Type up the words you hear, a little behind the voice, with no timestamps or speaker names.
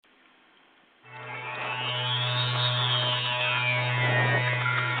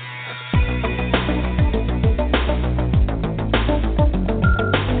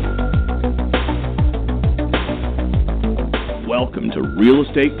Real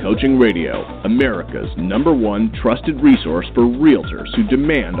Estate Coaching Radio, America's #1 trusted resource for realtors who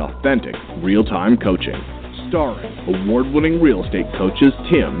demand authentic, real-time coaching. Starring award-winning real estate coaches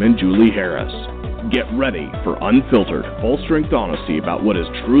Tim and Julie Harris. Get ready for unfiltered, full-strength honesty about what is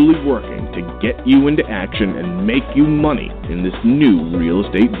truly working to get you into action and make you money in this new real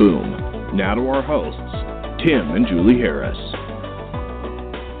estate boom. Now to our hosts, Tim and Julie Harris.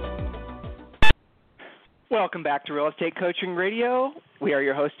 Welcome back to Real Estate Coaching Radio. We are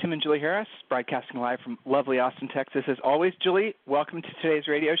your hosts, Tim and Julie Harris, broadcasting live from lovely Austin, Texas. As always, Julie, welcome to today's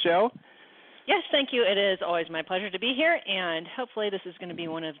radio show. Yes, thank you. It is always my pleasure to be here, and hopefully this is going to be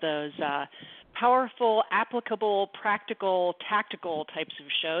one of those powerful, applicable, practical, tactical types of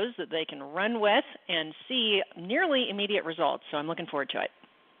shows that they can run with and see nearly immediate results. So I'm looking forward to it.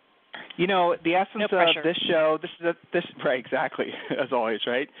 You know, the essence of this show, right, exactly, as always,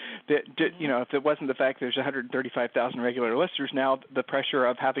 right? You know, if it wasn't the fact there's 135,000 regular listeners now, the pressure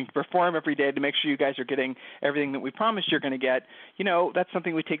of having to perform every day to make sure you guys are getting everything that we promised you're going to get, you know, that's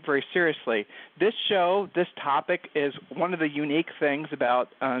something we take very seriously. This show, this topic is one of the unique things about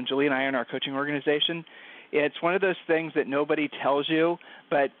Julie and I and our coaching organization. It's one of those things that nobody tells you,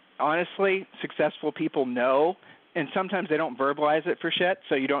 but honestly, successful people know. And sometimes they don't verbalize it for shit,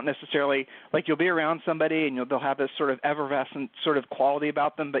 so you don't necessarily, like you'll be around somebody and they'll have this sort of effervescent sort of quality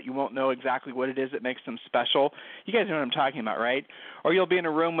about them, but you won't know exactly what it is that makes them special. You guys know what I'm talking about, right? Or you'll be in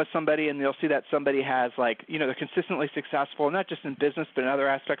a room with somebody and you'll see that somebody has like, you know, they're consistently successful, not just in business but in other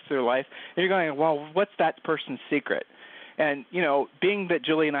aspects of their life. And you're going, well, what's that person's secret? And, you know, being that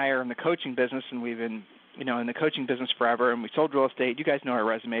Julie and I are in the coaching business and we've been, you know, in the coaching business forever and we sold real estate, you guys know our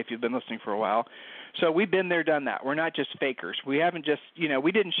resume if you've been listening for a while. So we've been there, done that. We're not just fakers. We haven't just, you know,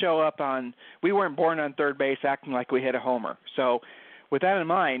 we didn't show up we weren't born on third base acting like we hit a homer. So with that in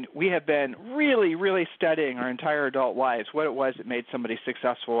mind, we have been really, really studying our entire adult lives, what it was that made somebody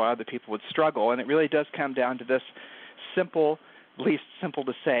successful while other people would struggle. And it really does come down to this simple, at least simple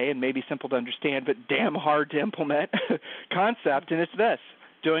to say and maybe simple to understand, but damn hard to implement concept. And it's this: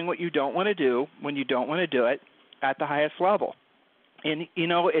 doing what you don't want to do when you don't want to do it at the highest level. And, you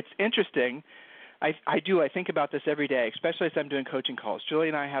know, it's interesting. I think about this every day, especially as I'm doing coaching calls. Julie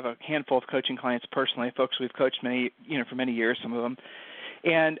and I have a handful of coaching clients personally, folks we've coached for many years, some of them.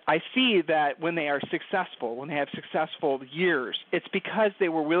 And I see that when they are successful, when they have successful years, it's because they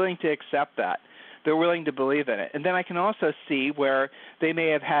were willing to accept that. They're willing to believe in it. And then I can also see where they may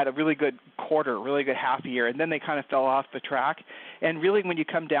have had a really good quarter, really good half a year, and then they kind of fell off the track. And really when you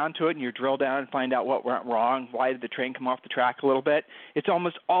come down to it and you drill down and find out what went wrong, why did the train come off the track a little bit, it's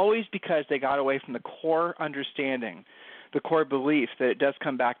almost always because they got away from the core understanding, the core belief that it does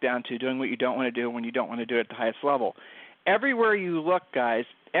come back down to doing what you don't want to do when you don't want to do it at the highest level. Everywhere you look, guys,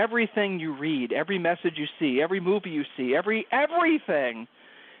 everything you read, every message you see, every movie you see, everything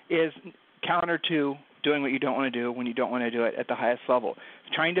is counter to doing what you don't want to do when you don't want to do it at the highest level.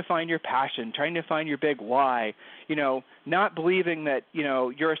 Trying to find your passion, trying to find your big why, you know, not believing that, you know,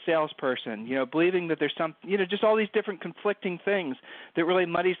 you're a salesperson, you know, believing that there's some, you know, just all these different conflicting things that really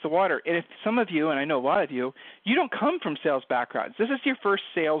muddies the water. And if some of you, and I know a lot of you, you don't come from sales backgrounds. This is your first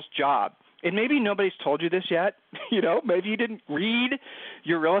sales job. And maybe nobody's told you this yet, you know, maybe you didn't read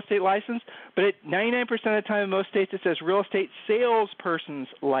your real estate license, but 99% of the time in most states it says real estate salesperson's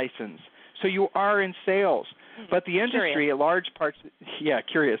license. So you are in sales. But the industry, a large parts,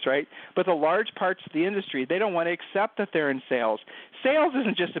 curious, right? But the large parts of the industry, they don't want to accept that they're in sales. Sales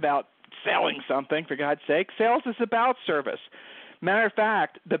isn't just about selling something, for God's sake. Sales is about service. Matter of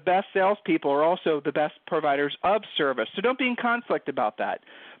fact, the best salespeople are also the best providers of service. So don't be in conflict about that.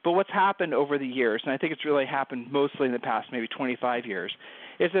 But what's happened over the years, and I think it's really happened mostly in the past maybe 25 years,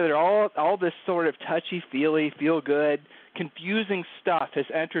 is that all this sort of touchy-feely, feel-good, confusing stuff has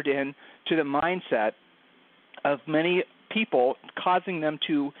entered into the mindset of many people, causing them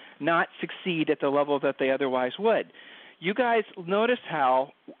to not succeed at the level that they otherwise would. You guys notice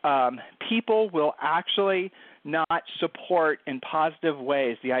how people will actually not support in positive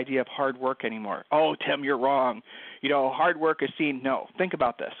ways the idea of hard work anymore. Oh, Tim, you're wrong. You know, hard work is seen. No, think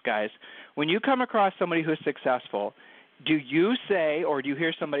about this, guys. When you come across somebody who's successful, do you say, or do you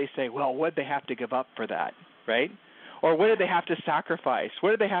hear somebody say, well, what did they have to give up for that, right? Or what did they have to sacrifice? What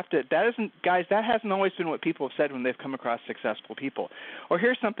did they have to – that hasn't always been what people have said when they've come across successful people. Or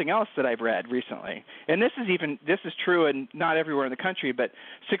here's something else that I've read recently, and this is true and not everywhere in the country, but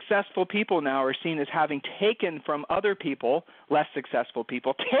successful people now are seen as having taken from other people, less successful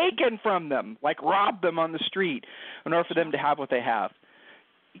people, taken from them, like robbed them on the street in order for them to have what they have.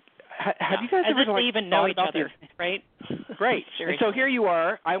 Have you guys as ever if they even know each other, right? Great. And so here you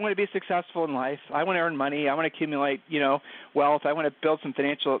are. I want to be successful in life. I want to earn money. I want to accumulate, wealth. I want to build some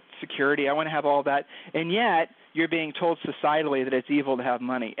financial security. I want to have all that. And yet you're being told societally that it's evil to have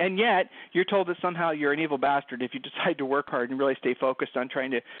money. And yet you're told that somehow you're an evil bastard if you decide to work hard and really stay focused on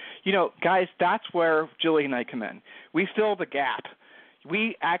trying to, guys, that's where Julie and I come in. We fill the gap.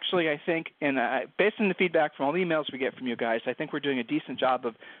 We actually, I think, based on the feedback from all the emails we get from you guys, I think we're doing a decent job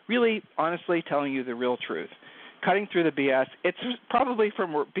of really honestly telling you the real truth, cutting through the BS. It's probably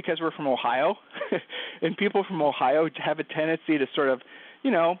because we're from Ohio, and people from Ohio have a tendency to sort of,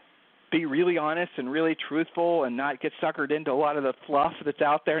 be really honest and really truthful and not get suckered into a lot of the fluff that's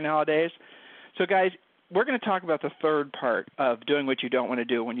out there nowadays. So, guys, we're going to talk about the third part of doing what you don't want to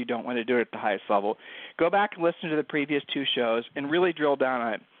do when you don't want to do it at the highest level. Go back and listen to the previous 2 shows and really drill down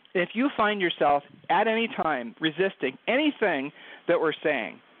on it. If you find yourself at any time resisting anything that we're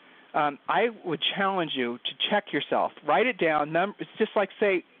saying, I would challenge you to check yourself. Write it down. It's just like,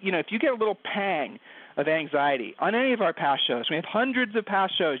 say, if you get a little pang of anxiety on any of our past shows, we have hundreds of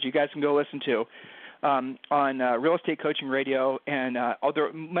past shows you guys can go listen to on Real Estate Coaching Radio, and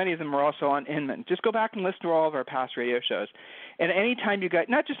many of them are also on Inman. Just go back and listen to all of our past radio shows. And anytime you got,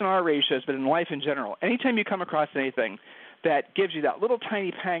 not just in our radio shows, but in life in general, anytime you come across anything that gives you that little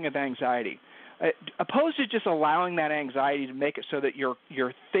tiny pang of anxiety, opposed to just allowing that anxiety to make it so that your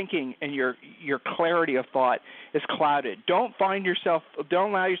thinking and your clarity of thought is clouded. Don't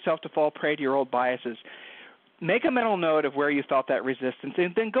allow yourself to fall prey to your old biases. Make a mental note of where you felt that resistance,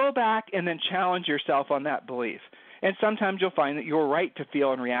 and then go back and then challenge yourself on that belief. And sometimes you'll find that you're right to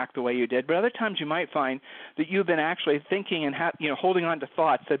feel and react the way you did, but other times you might find that you've been actually thinking and holding on to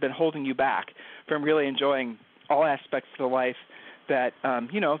thoughts that have been holding you back from really enjoying all aspects of the life that,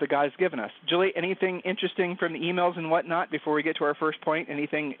 the God's given us. Julie, anything interesting from the emails and whatnot before we get to our first point?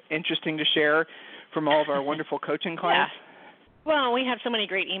 Anything interesting to share from all of our wonderful coaching clients? Yeah. Well, we have so many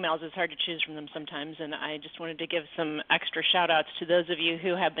great emails, it's hard to choose from them sometimes, and I just wanted to give some extra shout-outs to those of you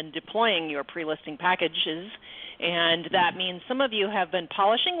who have been deploying your pre-listing packages, and that means some of you have been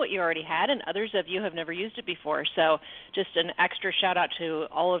polishing what you already had, and others of you have never used it before. So just an extra shout-out to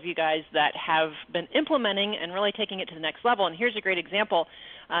all of you guys that have been implementing and really taking it to the next level. And here's a great example.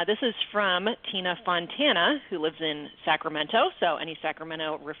 This is from Tina Fontana, who lives in Sacramento, so any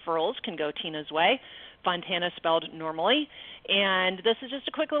Sacramento referrals can go Tina's way. Fontana spelled normally. And this is just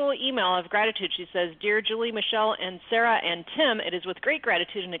a quick little email of gratitude. She says, Dear Julie, Michelle, and Sarah, and Tim, it is with great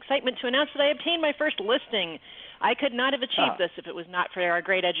gratitude and excitement to announce that I obtained my first listing. I could not have achieved this if it was not for our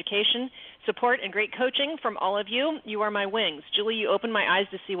great education, support, and great coaching from all of you. You are my wings. Julie, you opened my eyes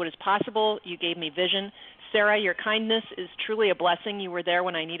to see what is possible. You gave me vision. Sarah, your kindness is truly a blessing. You were there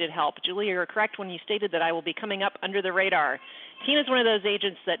when I needed help. Julie, you're correct when you stated that I will be coming up under the radar. Tina's one of those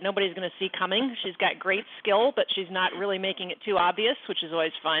agents that nobody's going to see coming. She's got great skill, but she's not really making it too obvious, which is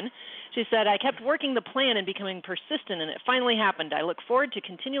always fun. She said, I kept working the plan and becoming persistent, and it finally happened. I look forward to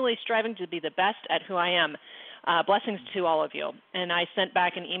continually striving to be the best at who I am. Blessings to all of you. And I sent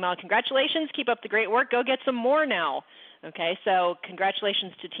back an email, congratulations, keep up the great work, go get some more now. Okay, so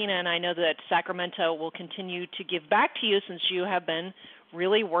congratulations to Tina, and I know that Sacramento will continue to give back to you since you have been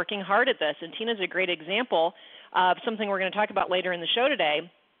really working hard at this. And Tina's a great example of something we're going to talk about later in the show today,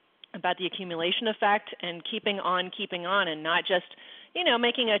 about the accumulation effect and keeping on, and not just,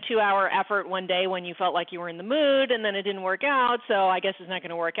 making a 2-hour effort one day when you felt like you were in the mood and then it didn't work out, so I guess it's not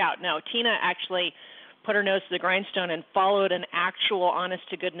going to work out. No, Tina actually put her nose to the grindstone and followed an actual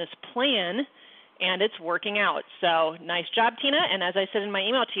honest-to-goodness plan, and it's working out. So nice job, Tina, and as I said in my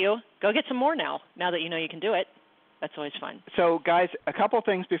email to you, go get some more now that you know you can do it. That's always fun. So, guys, a couple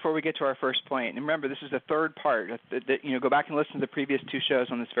things before we get to our first point. And remember, this is the third part. Go back and listen to the previous 2 shows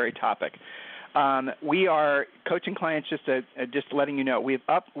on this very topic. We are coaching clients, just letting you know, we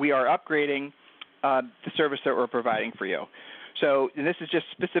are upgrading the service that we're providing for you. So this is just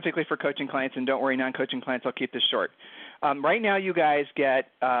specifically for coaching clients, and don't worry, non-coaching clients, I'll keep this short. Right now you guys get,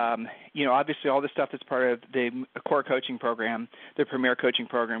 obviously all the stuff that's part of the core coaching program, the premier coaching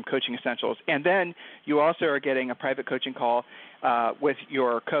program, Coaching Essentials. And then you also are getting a private coaching call with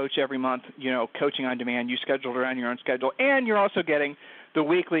your coach every month, coaching on demand. You schedule around your own schedule. And you're also getting the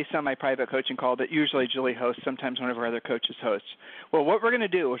weekly semi-private coaching call that usually Julie hosts, sometimes one of our other coaches hosts. Well, what we're going to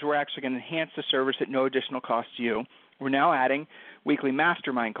do is we're actually going to enhance the service at no additional cost to you. We're now adding weekly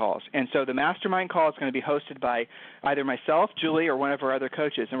mastermind calls. And so the mastermind call is going to be hosted by either myself, Julie, or one of our other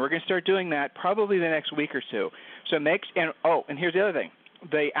coaches. And we're going to start doing that probably the next week or two. So and here's the other thing.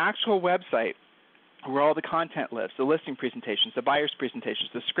 The actual website where all the content lives, the listing presentations, the buyer's presentations,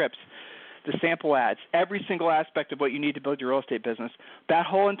 the scripts, the sample ads, every single aspect of what you need to build your real estate business. That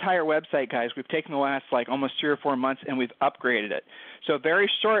whole entire website, guys, we've taken the last almost 3 or 4 months and we've upgraded it. So very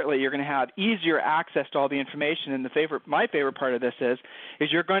shortly you're going to have easier access to all the information. And my favorite part of this is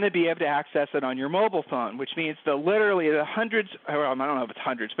you're going to be able to access it on your mobile phone, which means literally the hundreds, I don't know if it's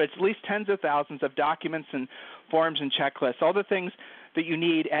hundreds, but it's at least tens of thousands of documents and forms and checklists, all the things that you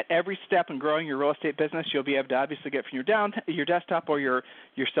need at every step in growing your real estate business, you'll be able to obviously get from your desktop or your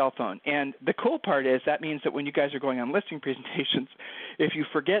cell phone. And the cool part is that means that when you guys are going on listing presentations, if you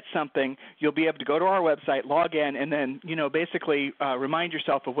forget something, you'll be able to go to our website, log in, and then basically remind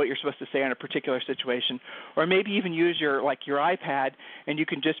yourself of what you're supposed to say in a particular situation, or maybe even use your iPad, and you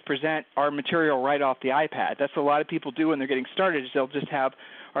can just present our material right off the iPad. That's what a lot of people do when they're getting started. Is they'll just have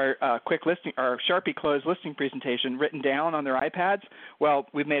our quick listing, our Sharpie closed listing presentation written down on their iPads. Well,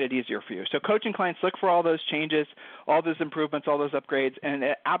 we've made it easier for you. So coaching clients, look for all those changes, all those improvements, all those upgrades, and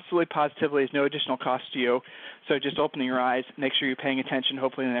it absolutely positively is no additional cost to you. So just opening your eyes, make sure you're paying attention,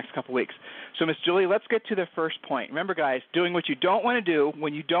 hopefully in the next couple of weeks. So Ms. Julie, let's get to the first point. Remember, guys, doing what you don't want to do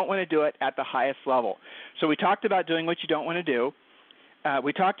when you don't want to do it at the highest level. So we talked about doing what you don't want to do.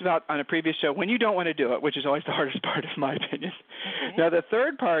 We talked about on a previous show when you don't want to do it, which is always the hardest part, in my opinion. Mm-hmm. Now, the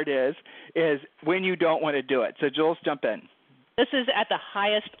third part is when you don't want to do it. So, Jules, jump in. This is at the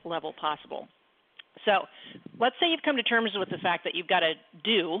highest level possible. So let's say you've come to terms with the fact that you've got to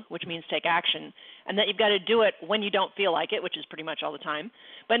do, which means take action, and that you've got to do it when you don't feel like it, which is pretty much all the time.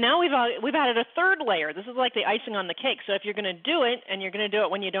 But now we've added a third layer. This is like the icing on the cake. So if you're going to do it and you're going to do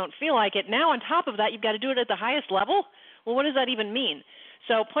it when you don't feel like it, now on top of that, you've got to do it at the highest level. Well, what does that even mean?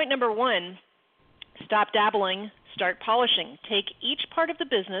 So point number 1, stop dabbling, start polishing. Take each part of the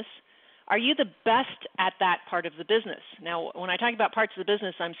business. Are you the best at that part of the business? Now, when I talk about parts of the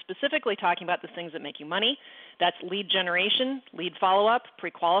business, I'm specifically talking about the things that make you money. That's lead generation, lead follow-up,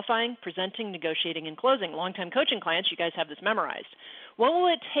 pre-qualifying, presenting, negotiating, and closing. Long-time coaching clients, you guys have this memorized. What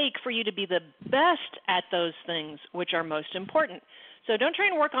will it take for you to be the best at those things which are most important? So don't try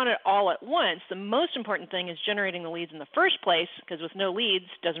and work on it all at once. The most important thing is generating the leads in the first place, because with no leads,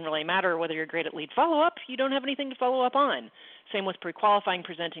 it doesn't really matter whether you're great at lead follow-up. You don't have anything to follow up on. Same with pre-qualifying,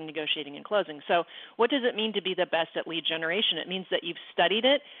 presenting, negotiating, and closing. So what does it mean to be the best at lead generation? It means that you've studied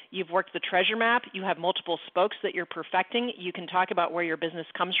it, you've worked the treasure map, you have multiple spokes that you're perfecting, you can talk about where your business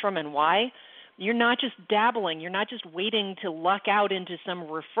comes from and why. You're not just dabbling. You're not just waiting to luck out into some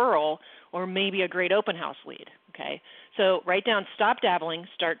referral or maybe a great open house lead, okay? So write down, stop dabbling,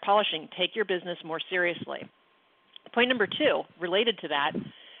 start polishing, take your business more seriously. Point number 2, related to that,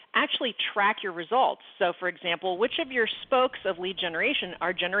 actually track your results. So, for example, which of your spokes of lead generation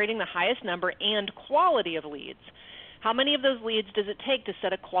are generating the highest number and quality of leads? How many of those leads does it take to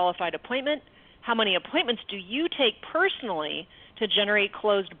set a qualified appointment? How many appointments do you take personally to generate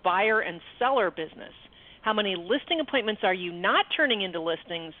closed buyer and seller business? How many listing appointments are you not turning into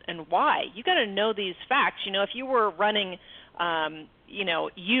listings, and why? You got to know these facts. If you were running,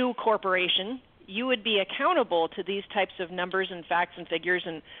 U Corporation, you would be accountable to these types of numbers and facts and figures,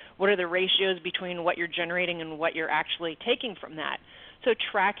 and what are the ratios between what you're generating and what you're actually taking from that. So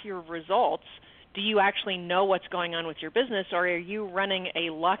track your results. Do you actually know what's going on with your business, or are you running a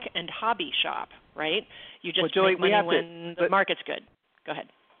luck and hobby shop, right? You just make money when the market's good. Go ahead.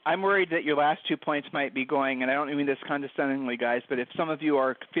 I'm worried that your last 2 points might be going, and I don't mean this condescendingly, guys, but if some of you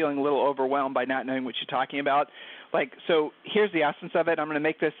are feeling a little overwhelmed by not knowing what you're talking about, so here's the essence of it. I'm going to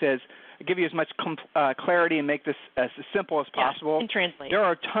make this give you as much clarity and make this as simple as possible. Yeah, and translate. There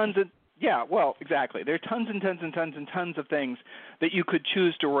are tons of exactly. There are tons and tons and tons and tons of things that you could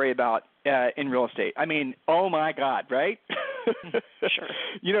choose to worry about in real estate. I mean, oh my God, right? Sure.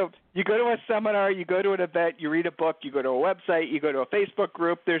 You go to a seminar, you go to an event, you read a book, you go to a website, you go to a Facebook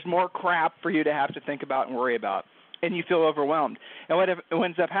group. There's more crap for you to have to think about and worry about, and you feel overwhelmed. And what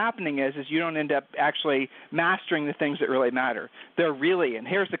ends up happening is you don't end up actually mastering the things that really matter. And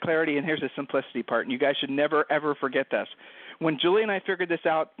here's the clarity and here's the simplicity part, and you guys should never, ever forget this. When Julie and I figured this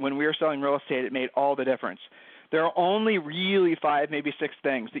out when we were selling real estate, it made all the difference. There are only really 5, maybe 6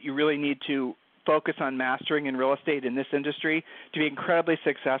 things that you really need to focus on mastering in real estate in this industry to be incredibly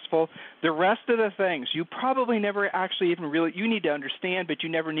successful. The rest of the things you probably never actually even you need to understand, but you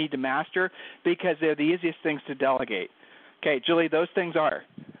never need to master because they're the easiest things to delegate. Okay, Julie, those things are?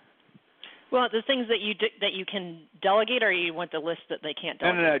 Well, the things that you can delegate, or you want the list that they can't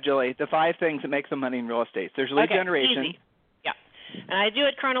delegate? No, Julie. The 5 things that make the money in real estate. There's lead generation. Easy. Yeah, and I do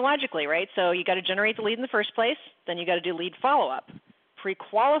it chronologically, right? So you got to generate the lead in the first place. Then you got to do lead follow-up,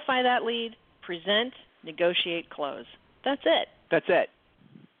 pre-qualify that lead, present, negotiate, close. That's it. That's it.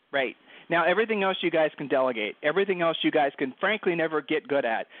 Right. Now, everything else you guys can delegate. Everything else you guys can, frankly, never get good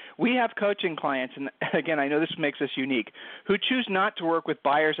at. We have coaching clients, and again, I know this makes us unique, who choose not to work with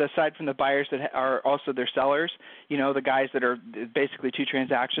buyers aside from the buyers that are also their sellers, the guys that are basically 2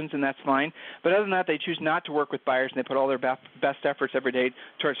 transactions, and that's fine. But other than that, they choose not to work with buyers, and they put all their best efforts every day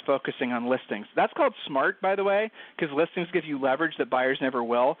towards focusing on listings. That's called smart, by the way, because listings give you leverage that buyers never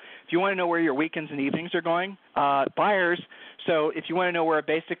will. If you want to know where your weekends and evenings are going, buyers. So if you want to know where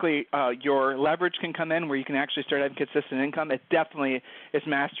basically your leverage can come in, where you can actually start having consistent income, it definitely is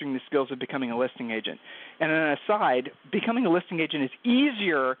mastering the skills of becoming a listing agent. And an aside, becoming a listing agent is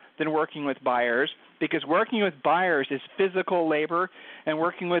easier than working with buyers, because working with buyers is physical labor and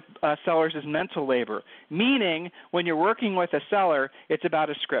working with sellers is mental labor. Meaning, when you're working with a seller, it's about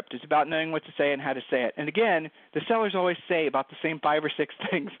a script. It's about knowing what to say and how to say it. And again, the sellers always say about the same 5 or 6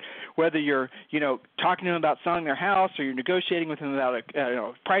 things, whether you're, talking to them about selling their house or you're negotiating with them about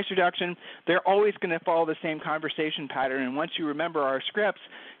a price reduction, they're always going to follow the same conversation pattern. And once you remember our scripts,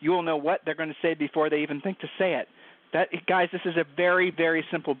 you will know what they're going to say before they even think to say it. Guys, this is a very, very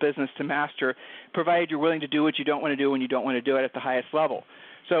simple business to master, provided you're willing to do what you don't want to do when you don't want to do it at the highest level.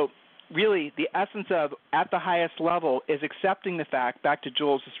 So really, the essence of at the highest level is accepting the fact, back to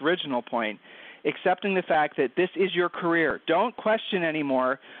Jules' original point, accepting the fact that this is your career. Don't question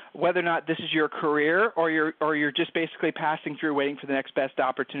anymore whether or not this is your career or you're just basically passing through waiting for the next best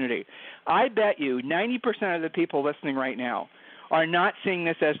opportunity. I bet you 90% of the people listening right now are not seeing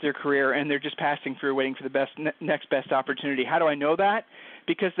this as their career, and they're just passing through waiting for the next best opportunity. How do I know that?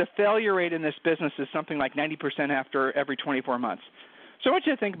 Because the failure rate in this business is something like 90% after every 24 months. So I want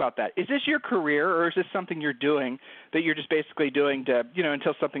you to think about that. Is this your career, or is this something you're doing that you're just basically doing to,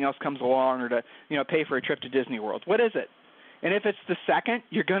 until something else comes along, or to, pay for a trip to Disney World? What is it? And if it's the second,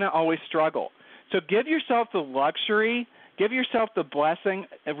 you're going to always struggle. So give yourself the luxury, give yourself the blessing,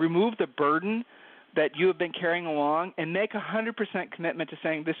 and remove the burden that you have been carrying along, and make 100% commitment to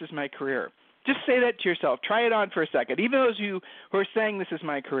saying, this is my career. Just say that to yourself. Try it on for a second. Even those of you who are saying this is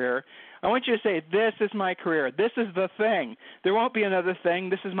my career, I want you to say, this is my career. This is the thing. There won't be another thing.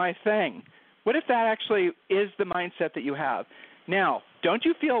 This is my thing. What if that actually is the mindset that you have? Now, don't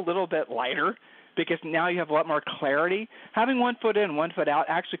you feel a little bit lighter because now you have a lot more clarity? Having one foot in, one foot out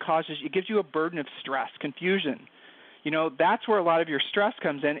actually it gives you a burden of stress, confusion. That's where a lot of your stress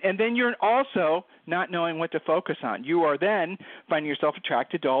comes in. And then you're also not knowing what to focus on. You are then finding yourself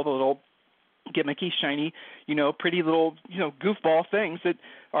attracted to all the little gimmicky, shiny, pretty little, goofball things that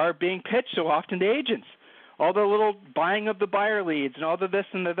are being pitched so often to agents. All the little buying of the buyer leads and all the this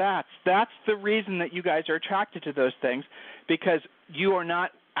and the that. That's the reason that you guys are attracted to those things, because you are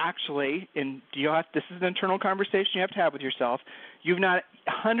not actually, this is an internal conversation you have to have with yourself. You've not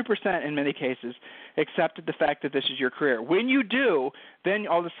 100% in many cases accepted the fact that this is your career. When you do, then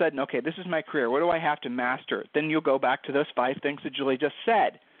all of a sudden, okay, this is my career. What do I have to master? Then you'll go back to those 5 things that Julie just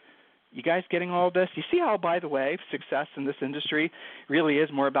said. You guys getting all of this? You see how, by the way, success in this industry really is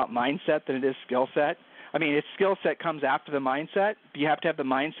more about mindset than it is skill set? I mean, its skill set comes after the mindset. You have to have the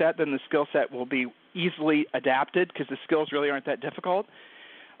mindset, then the skill set will be easily adapted because the skills really aren't that difficult.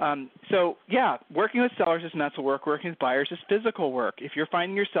 Working with sellers is mental work. Working with buyers is physical work. If you're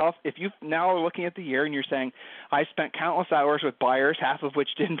finding yourself, if you now are looking at the year and you're saying, I spent countless hours with buyers, half of which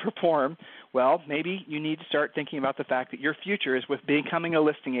didn't perform, well, maybe you need to start thinking about the fact that your future is with becoming a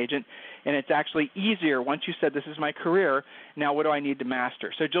listing agent, and it's actually easier once you said this is my career. Now what do I need to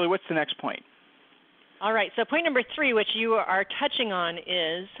master? So, Julie, what's the next point? All right, so point number 3, which you are touching on,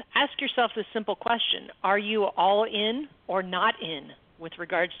 is ask yourself this simple question. Are you all in or not in with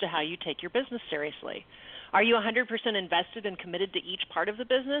regards to how you take your business seriously? Are you 100% invested and committed to each part of the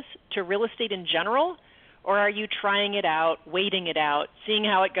business, to real estate in general, or are you trying it out, waiting it out, seeing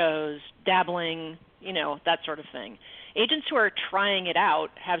how it goes, dabbling, that sort of thing? Agents who are trying it out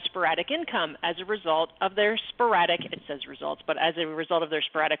have sporadic income as a result of their sporadic, it says results, but as a result of their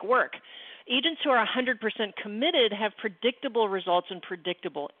sporadic work. Agents who are 100% committed have predictable results and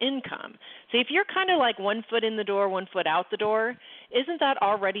predictable income. So if you're kind of like 1 foot in the door, 1 foot out the door, isn't that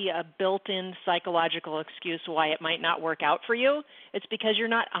already a built-in psychological excuse why it might not work out for you? It's because you're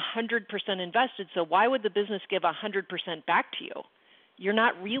not 100% invested, so why would the business give 100% back to you? You're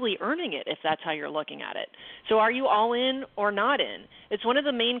not really earning it if that's how you're looking at it. So are you all in or not in? It's one of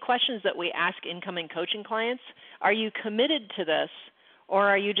the main questions that we ask incoming coaching clients. Are you committed to this, or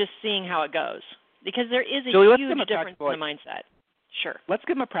are you just seeing how it goes? Because there is a huge difference in the mindset. Sure. Let's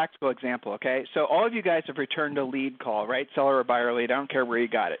give them a practical example, okay? So all of you guys have returned a lead call, right? Seller or buyer lead. I don't care where you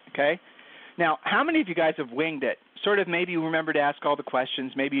got it, okay? Now, how many of you guys have winged it? Sort of maybe you remember to ask all the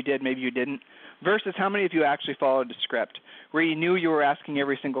questions. Maybe you did, maybe you didn't. Versus how many of you actually followed the script, where you knew you were asking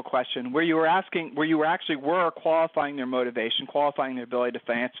every single question, where you were actually qualifying their motivation, qualifying their ability to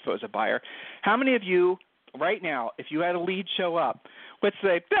finance if it was a buyer. How many of you right now, if you had a lead show up, let's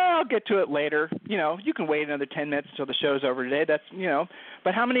say, I'll get to it later. You can wait another 10 minutes until the show's over today.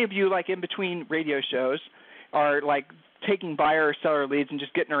 But how many of you, like in between radio shows, are like taking buyer or seller leads and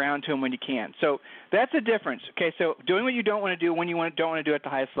just getting around to them when you can? So that's a difference. Okay, so doing what you don't want to do when you don't want to do it at the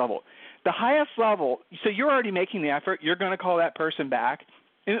highest level. The highest level, so you're already making the effort. You're going to call that person back.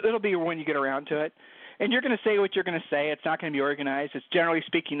 It'll be when you get around to it. And you're going to say what you're going to say. It's not going to be organized. It's generally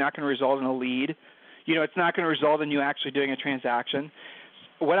speaking not going to result in a lead. It's not going to result in you actually doing a transaction.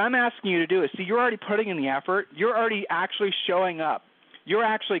 What I'm asking you to do is, you're already putting in the effort. You're already actually showing up. You're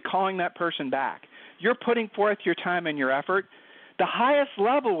actually calling that person back. You're putting forth your time and your effort. The highest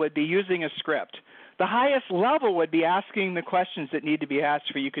level would be using a script. The highest level would be asking the questions that need to be asked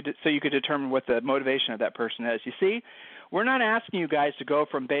so you could determine what the motivation of that person is. You see, we're not asking you guys to go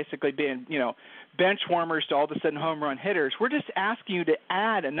from basically being, bench warmers to all of a sudden home run hitters. We're just asking you to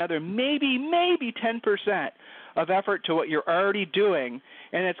add another maybe 10% of effort to what you're already doing,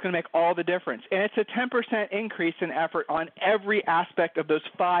 and it's going to make all the difference. And it's a 10% increase in effort on every aspect of those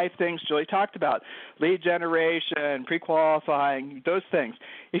 5 things Julie talked about: lead generation, pre-qualifying, those things.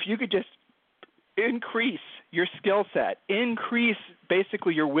 If you could just increase your skill set, increase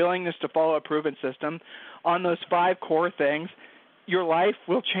basically your willingness to follow a proven system on those 5 core things, your life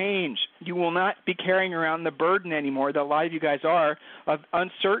will change. You will not be carrying around the burden anymore that a lot of you guys are of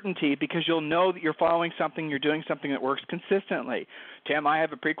uncertainty, because you'll know that you're following something, you're doing something that works consistently. Tim, I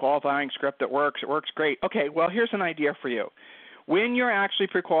have a pre-qualifying script that works. It works great. Okay, well, here's an idea for you. When you're actually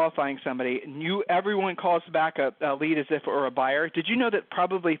pre-qualifying somebody, and everyone calls back a lead as if it were a buyer, did you know that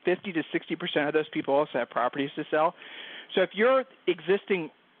probably 50 to 60% of those people also have properties to sell? So if your existing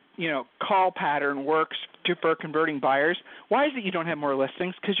call pattern works for converting buyers, why is it you don't have more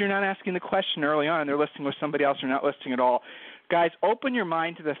listings? Because you're not asking the question early on. They're listing with somebody else or not listing at all. Guys, open your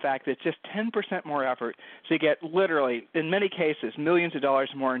mind to the fact that it's just 10% more effort, so you get literally, in many cases, millions of dollars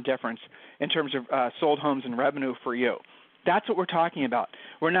more in difference in terms of sold homes and revenue for you. That's what we're talking about.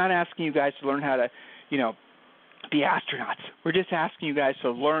 We're not asking you guys to learn how to, be astronauts. We're just asking you guys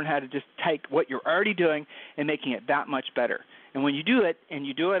to learn how to just take what you're already doing and making it that much better. And when you do it, and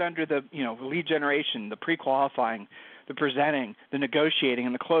you do it under the, lead generation, the pre-qualifying, the presenting, the negotiating,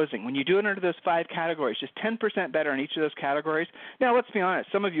 and the closing, when you do it under those 5 categories, just 10% better in each of those categories. Now, let's be honest.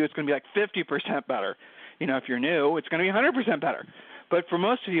 Some of you, it's going to be like 50% better. If you're new, it's going to be 100% better. But for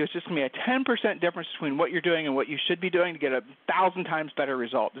most of you, it's just going to be a 10% difference between what you're doing and what you should be doing to get 1,000 times better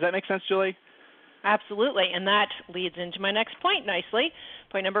result. Does that make sense, Julie? Absolutely, and that leads into my next point nicely.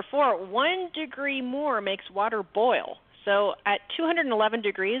 Point number 4, 1 degree more makes water boil. So at 211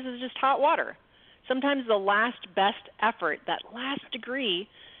 degrees is just hot water. Sometimes the last best effort, that last degree,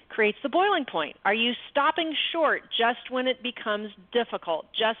 creates the boiling point. Are you stopping short just when it becomes difficult,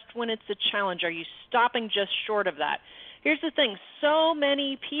 just when it's a challenge? Are you stopping just short of that? Here's the thing. So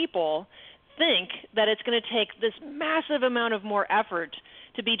many people think that it's going to take this massive amount of more effort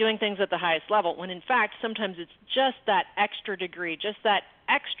to be doing things at the highest level, when in fact sometimes it's just that extra degree, just that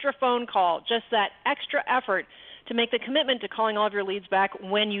extra phone call, just that extra effort to make the commitment to calling all of your leads back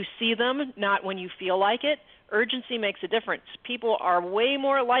when you see them, not when you feel like it. Urgency makes a difference. People are way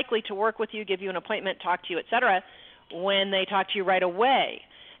more likely to work with you, give you an appointment, talk to you, etc., when they talk to you right away.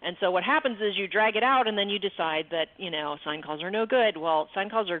 And so what happens is you drag it out, and then you decide that, sign calls are no good. Well, sign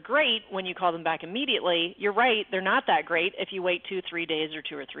calls are great when you call them back immediately. You're right, they're not that great if you wait 2, 3 days or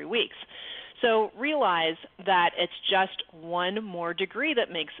 2 or 3 weeks. So realize that it's just 1 more degree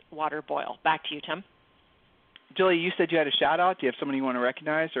that makes water boil. Back to you, Tim. Julie, you said you had a shout-out. Do you have someone you want to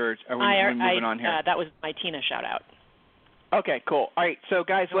recognize, or are we moving on here? That was my Tina shout-out. Okay, cool. All right, so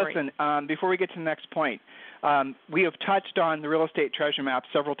guys, listen, before we get to the next point, we have touched on the real estate treasure map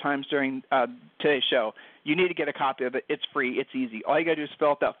several times during today's show. You need to get a copy of it. It's free. It's easy. All you got to do is fill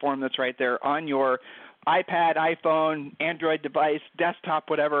out that form that's right there on your iPad, iPhone, Android device, desktop,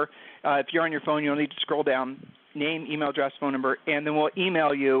 whatever. If you're on your phone, you'll need to scroll down, name, email address, phone number, and then we'll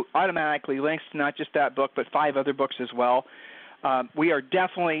email you automatically links to not just that book but 5 other books as well. We are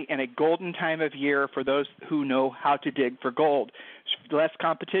definitely in a golden time of year for those who know how to dig for gold. Less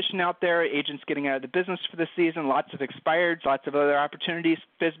competition out there, agents getting out of the business for the season, lots of expireds, lots of other opportunities,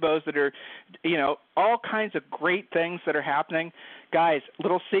 FSBOs that are, all kinds of great things that are happening. Guys,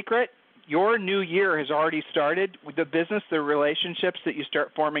 little secret, your new year has already started. The business, the relationships that you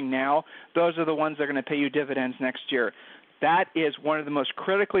start forming now, those are the ones that are going to pay you dividends next year. That is one of the most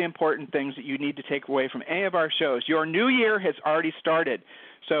critically important things that you need to take away from any of our shows. Your new year has already started.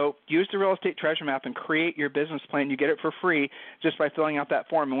 So use the Real Estate Treasure Map and create your business plan. You get it for free just by filling out that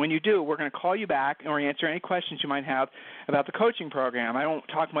form. And when you do, we're going to call you back and we're going to answer any questions you might have about the coaching program. I don't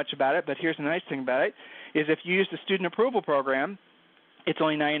talk much about it, but here's the nice thing about it, is if you use the student approval program, it's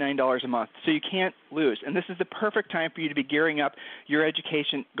only $99 a month, so you can't lose. And this is the perfect time for you to be gearing up your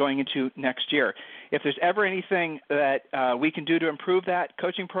education going into next year. If there's ever anything that we can do to improve that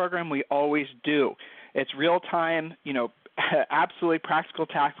coaching program, we always do. It's real-time, absolutely practical,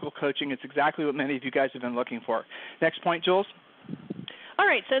 tactical coaching. It's exactly what many of you guys have been looking for. Next point, Jules. All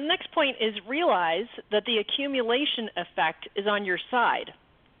right, so the next point is realize that the accumulation effect is on your side.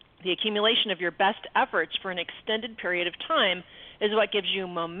 The accumulation of your best efforts for an extended period of time is what gives you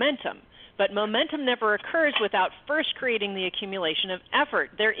momentum. But momentum never occurs without first creating the accumulation of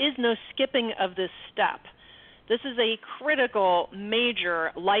effort. There is no skipping of this step. This is a critical,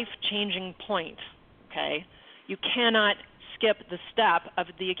 major, life-changing point, okay? You cannot skip the step of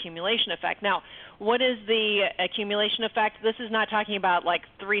the accumulation effect. Now, what is the accumulation effect? This is not talking about like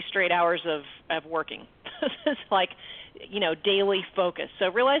 3 straight hours of working. This is like, daily focus.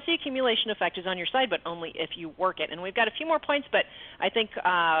 So realize the accumulation effect is on your side, but only if you work it. And we've got a few more points, but I think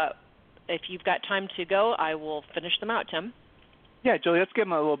if you've got time to go, I will finish them out, Tim. Yeah, Julie, let's give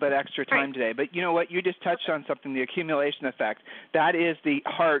them a little bit extra time today. But you know what? You just touched on something, the accumulation effect. That is the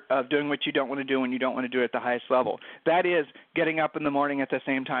heart of doing what you don't want to do when you don't want to do it at the highest level. That is getting up in the morning at the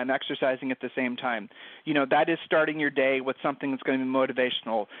same time, exercising at the same time. That is starting your day with something that's going to be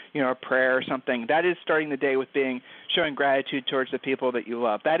motivational, a prayer or something. That is starting the day with showing gratitude towards the people that you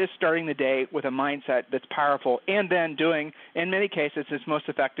love. That is starting the day with a mindset that's powerful, and then doing, in many cases, it's most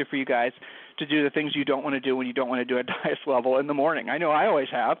effective for you guys to do the things you don't want to do when you don't want to do it at the highest level in the morning. I know I always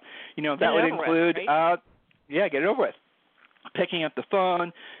have. That would include, get it over with. Picking up the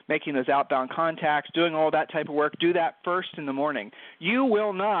phone, making those outbound contacts, doing all that type of work. Do that first in the morning. You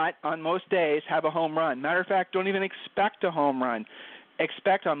will not, on most days, have a home run. Matter of fact, don't even expect a home run.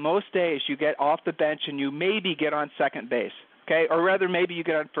 Expect on most days you get off the bench and you maybe get on second base, okay? Or rather, maybe you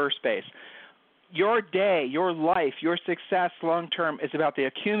get on first base. Your day, your life, your success long-term is about the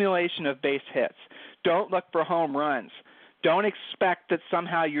accumulation of base hits. Don't look for home runs. Don't expect that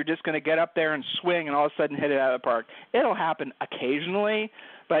somehow you're just going to get up there and swing and all of a sudden hit it out of the park. It'll happen occasionally,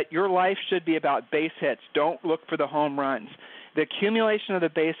 but your life should be about base hits. Don't look for the home runs. The accumulation of the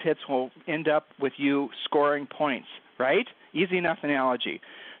base hits will end up with you scoring points, right? Easy enough analogy.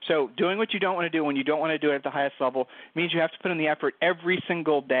 So doing what you don't want to do when you don't want to do it at the highest level means you have to put in the effort every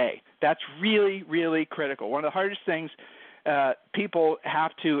single day. That's really, really critical. One of the hardest things people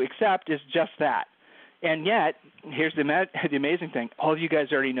have to accept is just that. And yet, here's the amazing thing. All of you guys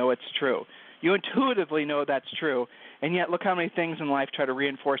already know it's true. You intuitively know that's true, and yet look how many things in life try to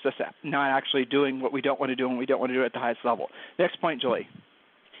reinforce us not actually doing what we don't want to do when we don't want to do it at the highest level. Next point, Julie.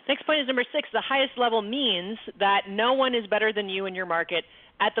 Next point is number 6. The highest level means that no one is better than you in your market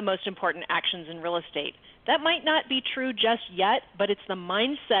at the most important actions in real estate. That might not be true just yet, but it's the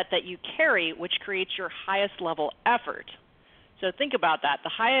mindset that you carry which creates your highest level effort. So think about that.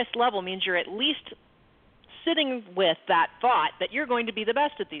 The highest level means you're at least sitting with that thought that you're going to be the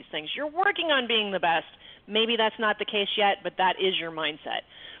best at these things. You're working on being the best. Maybe that's not the case yet, but that is your mindset.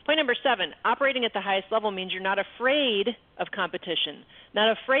 Point number 7, operating at the highest level means you're not afraid of competition,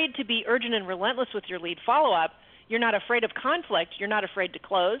 not afraid to be urgent and relentless with your lead follow-up. You're not afraid of conflict. You're not afraid to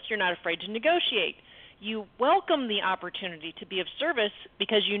close. You're not afraid to negotiate. You welcome the opportunity to be of service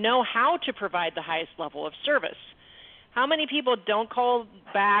because you know how to provide the highest level of service. How many people don't call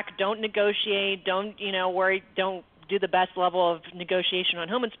back, don't negotiate, don't worry, don't do the best level of negotiation on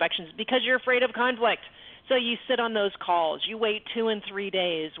home inspections because you're afraid of conflict? So you sit on those calls. You wait 2 and 3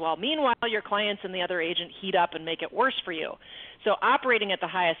 days while meanwhile your clients and the other agent heat up and make it worse for you. So operating at the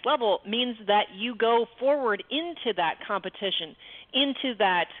highest level means that you go forward into that competition, into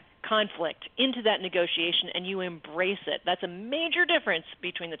that conflict, into that negotiation, and you embrace it. That's a major difference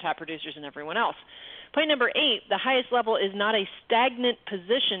between the top producers and everyone else. Point number 8, the highest level is not a stagnant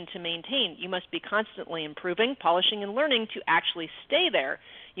position to maintain. You must be constantly improving, polishing, and learning to actually stay there.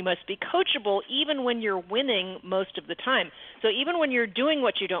 You must be coachable even when you're winning most of the time. So even when you're doing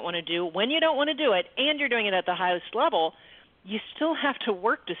what you don't want to do, when you don't want to do it, and you're doing it at the highest level, you still have to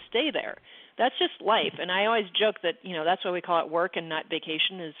work to stay there. That's just life. And I always joke that, that's why we call it work and not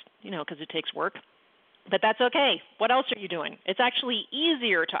vacation is, because it takes work. But that's okay. What else are you doing? It's actually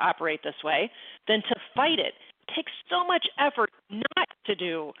easier to operate this way than to fight it. It takes so much effort not to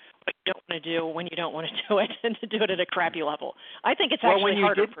do what you don't want to do when you don't want to do it and to do it at a crappy level. I think it's actually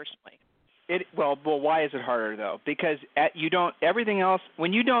harder personally. Well, why is it harder though? Because everything else,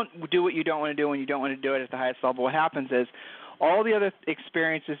 when you don't do what you don't want to do, when you don't want to do it at the highest level, what happens is all the other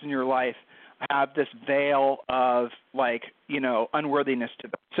experiences in your life have this veil of unworthiness to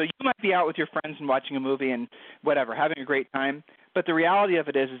them. So you might be out with your friends and watching a movie and whatever, having a great time. But the reality of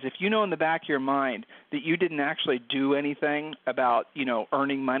it is if you know in the back of your mind that you didn't actually do anything about,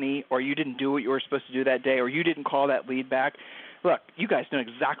 earning money, or you didn't do what you were supposed to do that day, or you didn't call that lead back, look, you guys know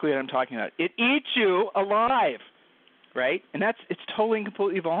exactly what I'm talking about. It eats you alive, right? And it's totally and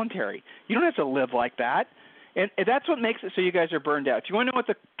completely voluntary. You don't have to live like that. And that's what makes it so you guys are burned out. If you want to know what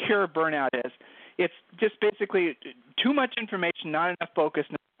the cure of burnout is, it's just basically too much information, not enough focus,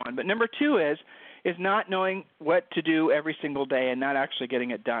 number one. But number two is not knowing what to do every single day and not actually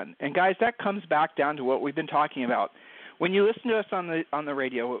getting it done. And guys, that comes back down to what we've been talking about. When you listen to us on the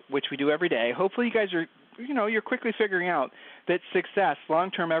radio, which we do every day, hopefully you guys are you're quickly figuring out that success,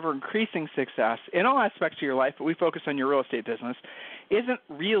 long-term ever increasing success in all aspects of your life, but we focus on your real estate business, isn't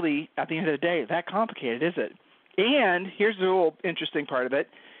really, at the end of the day, that complicated, is it? And here's the real interesting part of it.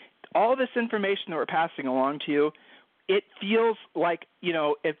 All this information that we're passing along to you, it feels like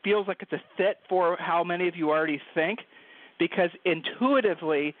it's a fit for how many of you already think, because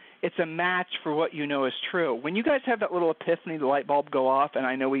intuitively it's a match for what you know is true. When you guys have that little epiphany, the light bulb go off, and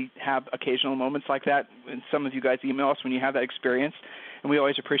I know we have occasional moments like that, and some of you guys email us when you have that experience, and we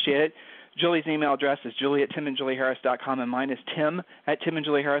always appreciate it. Julie's email address is julie@timandjulieharris.com, and mine is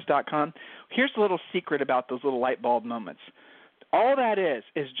tim@timandjulieharris.com. Here's a little secret about those little light bulb moments. All that is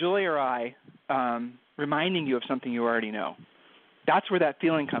Julie or I reminding you of something you already know. That's where that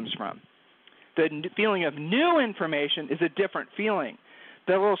feeling comes from. The feeling of new information is a different feeling.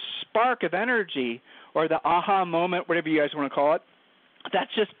 The little spark of energy, or the aha moment, whatever you guys want to call it,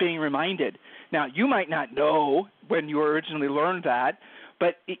 that's just being reminded. Now, you might not know when you originally learned that,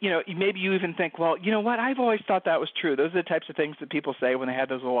 but maybe you even think, well, you know what, I've always thought that was true. Those are the types of things that people say when they have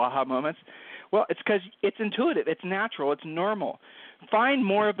those little aha moments. Well, it's because it's intuitive, it's natural, it's normal. Find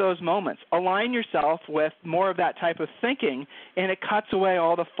more of those moments. Align yourself with more of that type of thinking, and it cuts away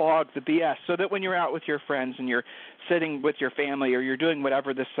all the fog, the BS, so that when you're out with your friends and you're sitting with your family or you're doing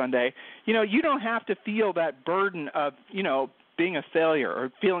whatever this Sunday, you don't have to feel that burden of, being a failure or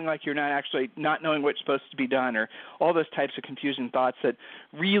feeling like you're not knowing what's supposed to be done, or all those types of confusing thoughts that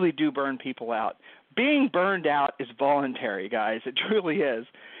really do burn people out. Being burned out is voluntary, guys. It truly is,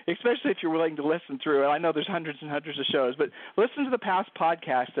 especially if you're willing to listen through it. I know there's hundreds and hundreds of shows, but listen to the past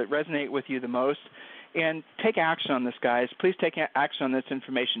podcasts that resonate with you the most and take action on this, guys. Please take action on this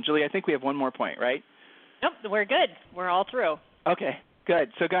information. Julie, I think we have one more point, right? Nope, we're good. We're all through. Okay,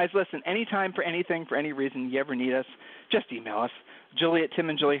 good. So, guys, listen, anytime for anything, for any reason you ever need us, just email us.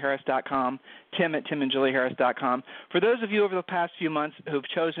 Julie@timandjulieharris.com, Tim@timandjulieharris.com. For those of you over the past few months who've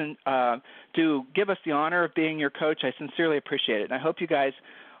chosen to give us the honor of being your coach, I sincerely appreciate it. And I hope you guys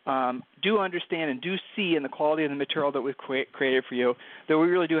do understand and do see in the quality of the material that we've created for you that we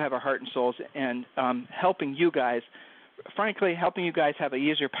really do have our heart and souls and helping you guys have an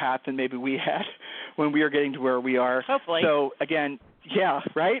easier path than maybe we had when we were getting to where we are. Hopefully. So, again, yeah,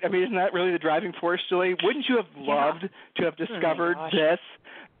 right? I mean, isn't that really the driving force, Julie? Wouldn't you have loved to have discovered this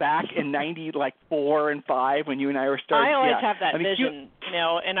back in 94 and 5 when you and I were starting? I always have that vision,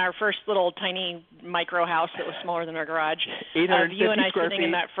 in our first little tiny micro house that was smaller than our garage, of you and I sitting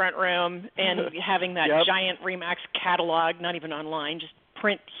in that front room and having that giant RE/MAX catalog, not even online, just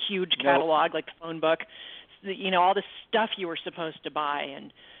print huge catalog like the phone book, all the stuff you were supposed to buy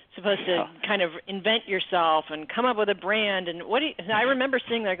and supposed to kind of invent yourself and come up with a brand. And I remember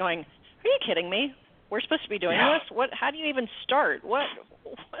sitting there going, are you kidding me? We're supposed to be doing this? How do you even start? What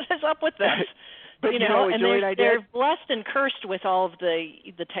is up with this? But and they're blessed and cursed with all of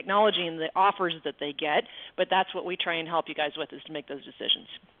the technology and the offers that they get, but that's what we try and help you guys with, is to make those decisions.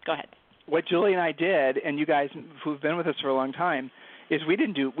 Go ahead. What Julie and I did, and you guys who've been with us for a long time, is we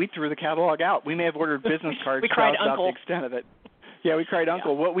threw the catalog out. We may have ordered business cards we cried uncle. About the extent of it. Yeah, we cried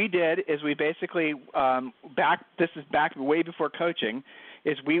uncle. What we did is we basically this is back way before coaching,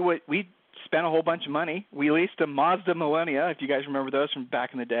 is we spent a whole bunch of money. We leased a Mazda Millennia, if you guys remember those from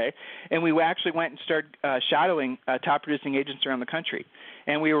back in the day, and we actually went and started shadowing top producing agents around the country.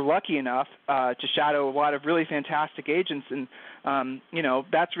 And we were lucky enough to shadow a lot of really fantastic agents, and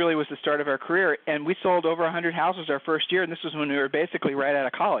that's really was the start of our career. And we sold over 100 houses our first year, and this was when we were basically right out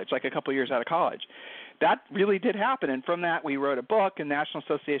of college, like a couple years out of college. that really did happen. And from that, we wrote a book, and National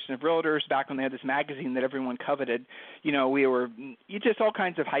Association of Realtors, back when they had this magazine that everyone coveted. Just all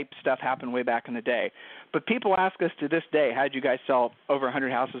kinds of hype stuff happened way back in the day. But people ask us to this day, how did you guys sell over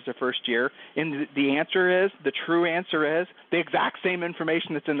 100 houses the first year? And the answer is, the true answer is, the exact same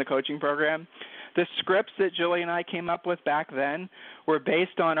information that's in the coaching program. The scripts that Julie and I came up with back then were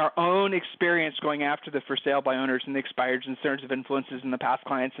based on our own experience going after the for sale by owners and the expireds and centers of influences and the past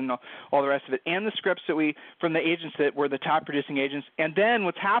clients and all the rest of it, and the scripts that from the agents that were the top producing agents. And then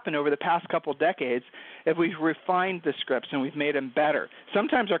what's happened over the past couple decades is we've refined the scripts and we've made them better.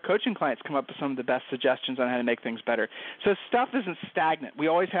 Sometimes our coaching clients come up with some of the best suggestions on how to make things better. So stuff isn't stagnant. We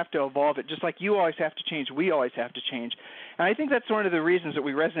always have to evolve it. Just like you always have to change, we always have to change. And I think that's one of the reasons that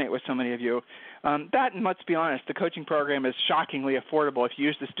we resonate with so many of you. That, and let's be honest, the coaching program is shockingly affordable. If you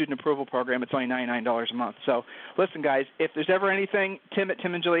use the student approval program, it's only $99 a month. So listen, guys, if there's ever anything, Tim at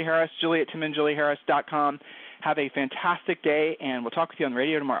Tim and Julie Harris, Julie at timandjulieharris.com. Have a fantastic day, and we'll talk with you on the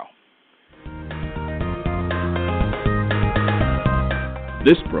radio tomorrow.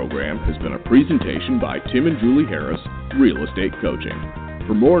 This program has been a presentation by Tim and Julie Harris, Real Estate Coaching.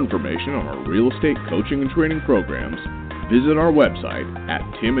 For more information on our real estate coaching and training programs, visit our website at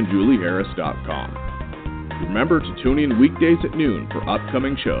timandjulieharris.com. Remember to tune in weekdays at noon for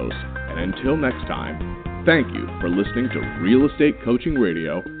upcoming shows. And until next time, thank you for listening to Real Estate Coaching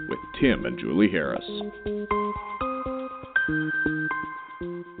Radio with Tim and Julie Harris.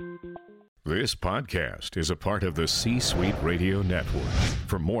 This podcast is a part of the C-Suite Radio Network.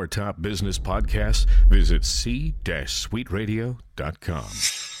 For more top business podcasts, visit c-suiteradio.com.